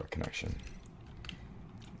power connection?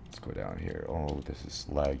 Let's go down here. Oh, this is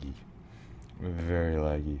laggy. Very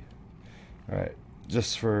laggy. Alright,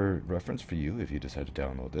 just for reference for you, if you decide to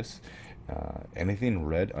download this, anything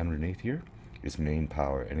red underneath here is main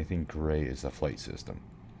power. Anything gray is the flight system.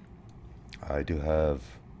 I do have...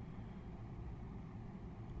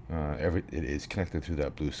 it is connected through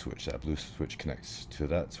that blue switch. That blue switch connects to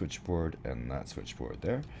that switchboard and that switchboard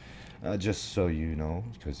there. Just so you know,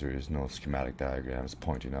 because there is no schematic diagrams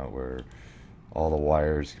pointing out where all the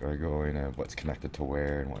wires are going and what's connected to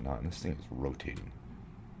where and whatnot. And this thing is rotating.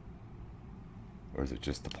 Or is it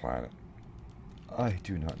just the planet? I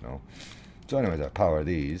do not know. So anyways, I power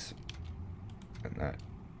these. And that.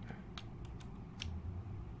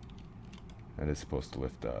 That is supposed to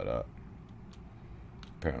lift that up.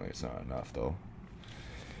 Apparently it's not enough though.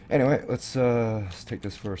 Anyway, let's take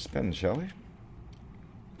this for a spin, shall we?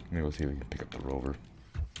 Maybe we'll see if we can pick up the rover.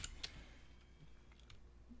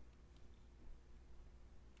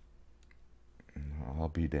 I'll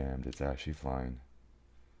be damned, it's actually flying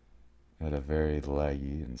at a very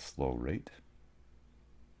laggy and slow rate.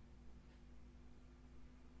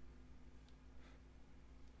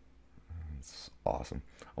 It's awesome.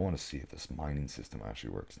 I want to see if this mining system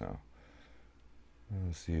actually works now.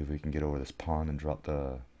 Let's see if we can get over this pond and drop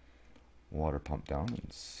the water pump down and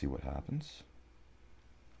see what happens.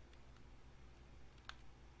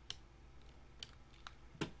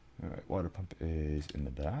 Alright, water pump is in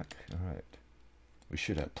the back. Alright. We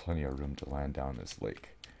should have plenty of room to land down this lake.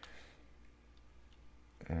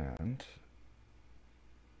 And...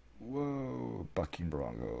 whoa, bucking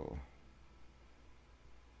bronco.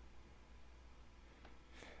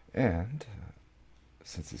 And,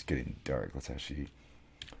 since it's getting dark, let's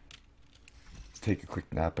take a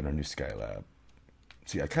quick nap in our new Skylab.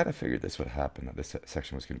 See, I kind of figured this would happen, that this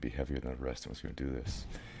section was going to be heavier than the rest and was going to do this.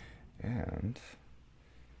 And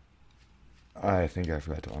I think I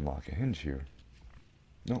forgot to unlock a hinge here.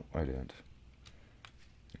 No, I didn't.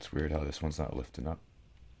 It's weird how this one's not lifting up.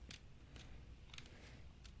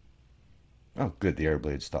 Oh, good, the air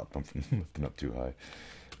blade stopped them from lifting up too high.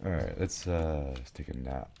 Alright, let's take a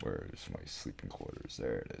nap. Where's my sleeping quarters?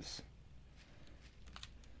 There it is.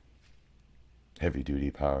 Heavy duty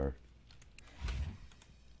power.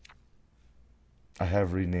 I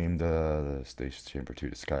have renamed the station chamber 2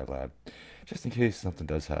 to Skylab, just in case something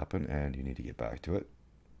does happen and you need to get back to it.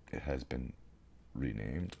 It has been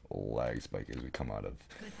renamed. Lag spike as we come out of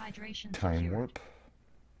Good hydration time secured. warp.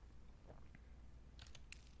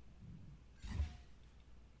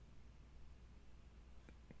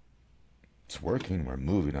 It's working, we're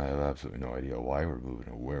moving. I have absolutely no idea why we're moving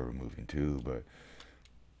or where we're moving to, but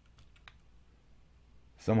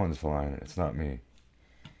someone's flying it, it's not me.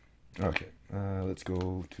 Okay, let's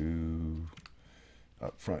go to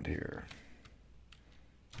up front here.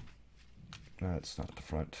 That's not the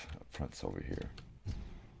front. Up front's over here.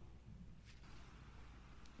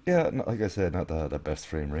 Yeah, like I said, not the best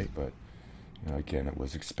frame rate, but you know, again, it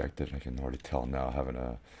was expected. I can already tell now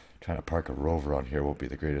trying to park a rover on here won't be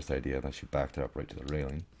the greatest idea unless you backed it up right to the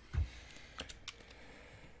railing.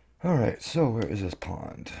 Alright, so where is this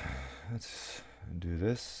pond? Let's do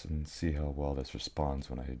this and see how well this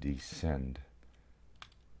responds when I descend.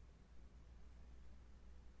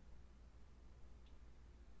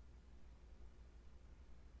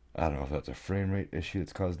 I don't know if that's a frame rate issue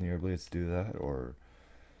that's causing the airblades to do that or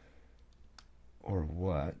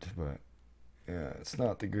what, but yeah, it's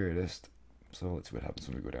not the greatest. So let's see what happens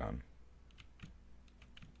when we go down.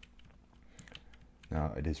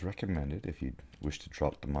 Now, it is recommended if you wish to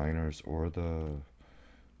drop the miners or the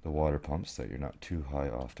water pumps that you're not too high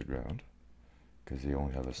off the ground, because they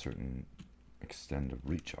only have a certain extent of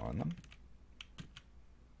reach on them.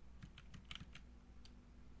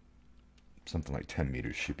 Something like 10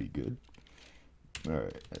 meters should be good.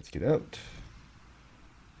 Alright, let's get out.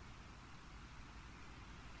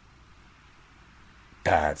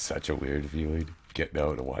 That's such a weird feeling. Getting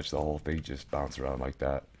out and watch the whole thing just bounce around like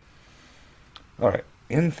that. Alright,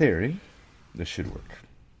 in theory, this should work.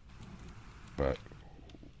 But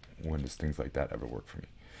when does things like that ever work for me?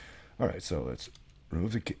 Alright, so let's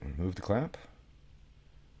remove the clamp.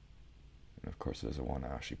 And of course, it doesn't want to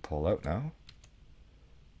actually pull out now.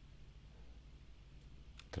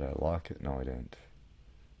 Did I lock it? No, I didn't.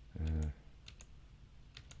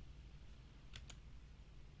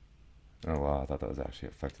 Oh wow, I thought that was actually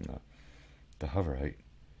affecting the hover height.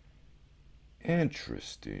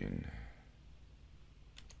 Interesting.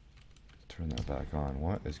 Turn that back on.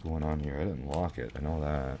 What is going on here? I didn't lock it. I know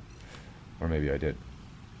that. Or maybe I did.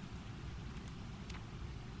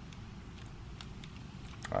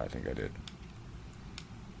 I think I did.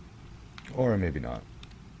 Or maybe not.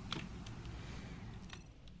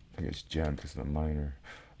 I think it's jammed because of the miner.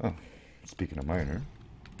 Oh, speaking of miner,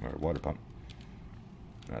 or water pump.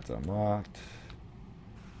 That's unlocked.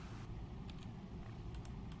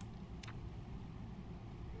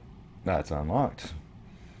 That's unlocked.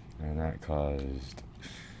 And that caused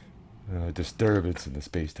a disturbance in the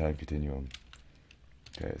space-time continuum.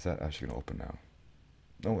 Okay, is that actually going to open now?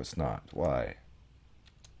 No, it's not. Why?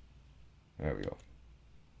 There we go.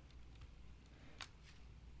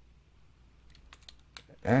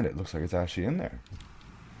 And it looks like it's actually in there.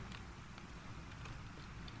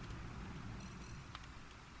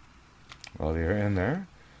 Well, they're in there.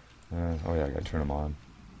 Oh yeah, I gotta turn them on.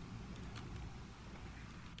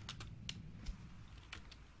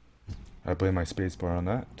 I blame my spacebar on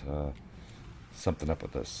that. Something up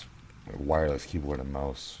with this wireless keyboard and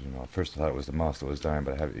mouse. You know, at first I thought it was the mouse that was dying,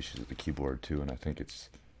 but I have issues with the keyboard too, and I think it's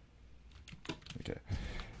okay.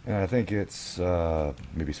 And I think it's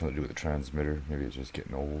maybe something to do with the transmitter. Maybe it's just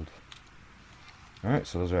getting old. All right,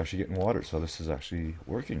 so those are actually getting water. So this is actually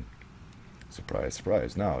working. Surprise,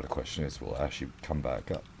 surprise. Now the question is, will it actually come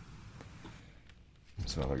back up?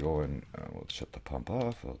 So if I go and we'll shut the pump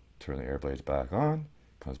off, I'll turn the air blades back on,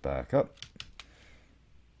 comes back up,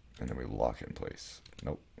 and then we lock it in place.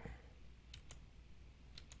 Nope.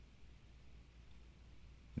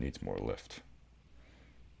 Needs more lift.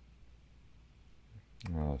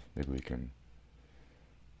 Well, maybe we can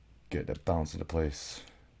get it bounced into place.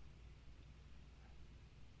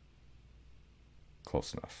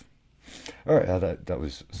 Close enough. All right, that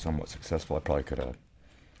was somewhat successful. I probably could have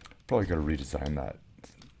redesigned that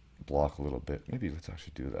block a little bit. Maybe let's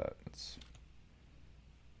actually do that. Let's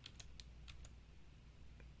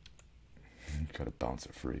gotta bounce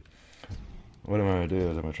it free. What I'm gonna do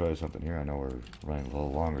is I'm gonna try something here. I know we're running a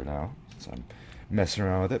little longer now since I'm messing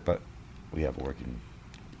around with it, but we have a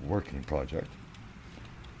working project.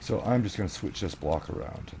 So I'm just gonna switch this block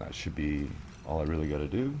around, and that should be all I really gotta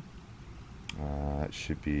do. It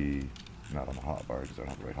should be not on the hotbar because I don't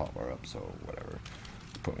have the right hotbar up, so whatever.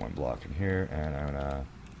 Put one block in here, and I'm gonna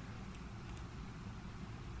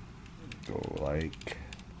go like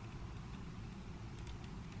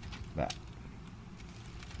that.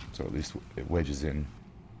 So at least it wedges in.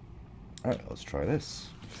 Alright, let's try this.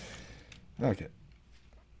 Okay.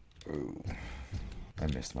 Ooh, I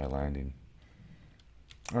missed my landing.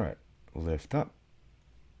 Alright, lift up.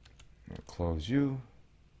 Close you.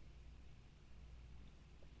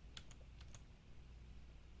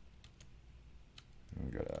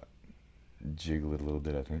 We gotta jiggle it a little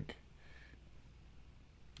bit, I think.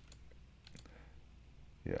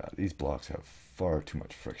 Yeah, these blocks have far too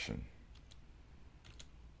much friction.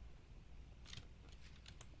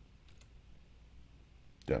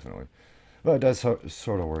 Definitely. Well, it does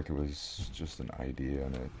sort of work. It was just an idea,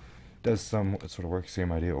 and it does some sort of work.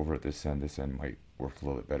 Same idea over at this end. This end might work a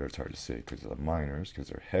little bit better. It's hard to say because of the miners, because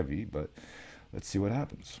they're heavy, but let's see what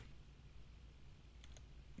happens.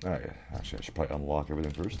 Alright, actually I should probably unlock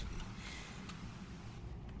everything first.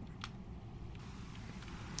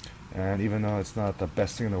 And even though it's not the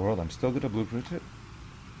best thing in the world, I'm still going to blueprint it.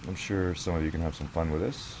 I'm sure some of you can have some fun with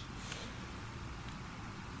this.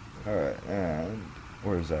 Alright, and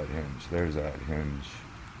where's that hinge? There's that hinge.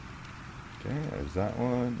 Okay, there's that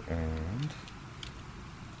one, and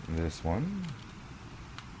this one.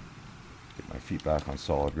 Get my feet back on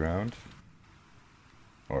solid ground.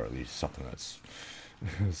 Or at least something that's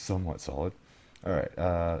somewhat solid. Alright,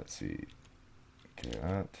 let's see. Okay,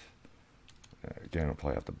 that. Again, I'll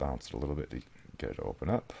probably have to bounce it a little bit to get it to open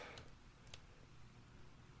up.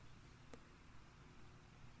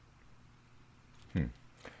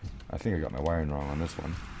 I think I got my wiring wrong on this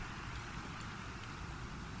one.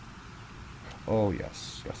 Oh,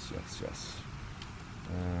 yes. Let's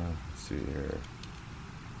see here.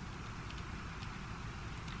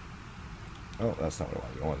 Oh, that's not what I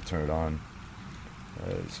want. I want to turn it on.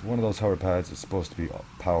 It's one of those hover pads that's supposed to be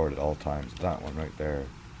powered at all times. That one right there.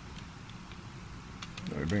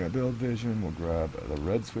 Let me bring up build vision. We'll grab the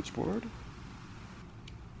red switchboard.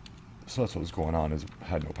 So that's what was going on, is I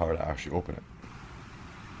had no power to actually open it.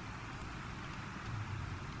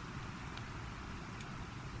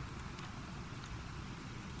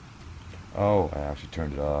 Oh, I actually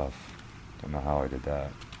turned it off. Don't know how I did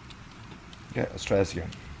that. Okay, let's try this again.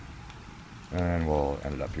 And we'll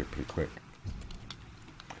end it up here pretty quick,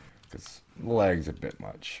 because the lag's a bit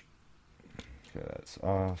much. Okay, that's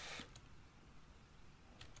off.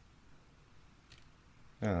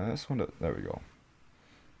 Yeah, this one, there we go.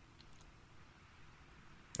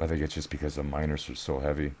 I think it's just because the miners are so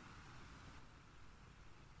heavy.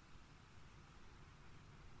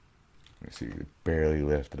 You see, you barely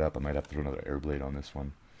lift it up. I might have to throw another air blade on this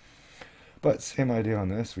one. But same idea on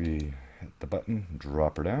this. We hit the button,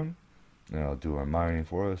 drop her down. Then I'll do our mining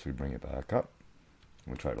for us. We bring it back up.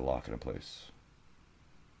 We try to lock it in place.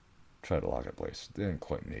 Didn't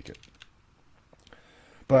quite make it.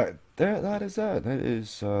 But that is that. That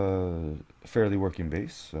is a fairly working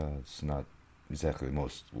base. It's not exactly the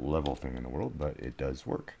most level thing in the world, but it does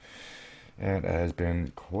work. And it has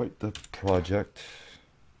been quite the project.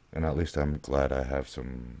 And at least I'm glad I have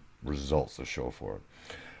some results to show for it.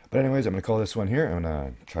 But anyways, I'm going to call this one here. I'm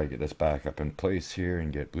going to try to get this back up in place here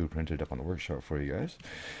and get blueprinted up on the workshop for you guys.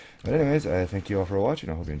 But anyways, I thank you all for watching.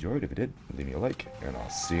 I hope you enjoyed. If you did, leave me a like, and I'll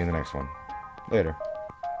see you in the next one. Later.